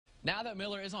Now that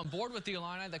Miller is on board with the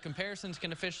Illini, the comparisons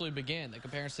can officially begin. The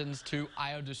comparisons to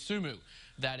Ayo Dosunmu,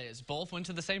 that is. Both went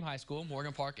to the same high school,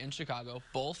 Morgan Park in Chicago.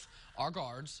 Both are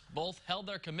guards. Both held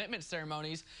their commitment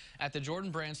ceremonies at the Jordan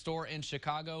Brand store in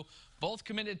Chicago. Both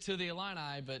committed to the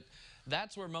Illini, but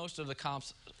that's where most of the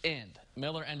comps end.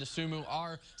 Miller and Dosunmu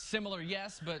are similar,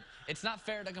 yes, but it's not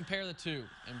fair to compare the two,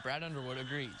 and Brad Underwood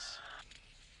agrees.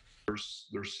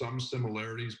 There's some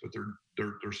similarities, but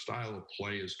their style of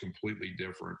play is completely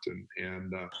different.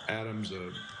 And Adam's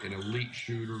an elite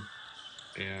shooter,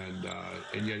 and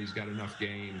yet he's got enough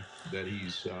game that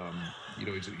he's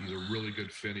he's a really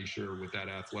good finisher with that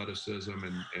athleticism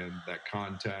and that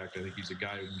contact. I think he's a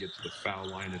guy who can get to the foul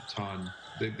line a ton.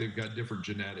 They've got different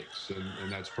genetics, and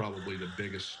that's probably the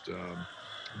biggest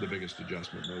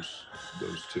adjustment.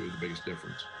 Those two, the biggest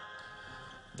difference.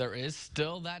 There is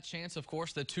still that chance, of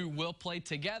course, the two will play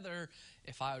together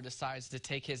if Ayo decides to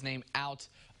take his name out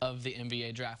of the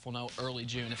NBA draft. We'll know early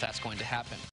June if that's going to happen.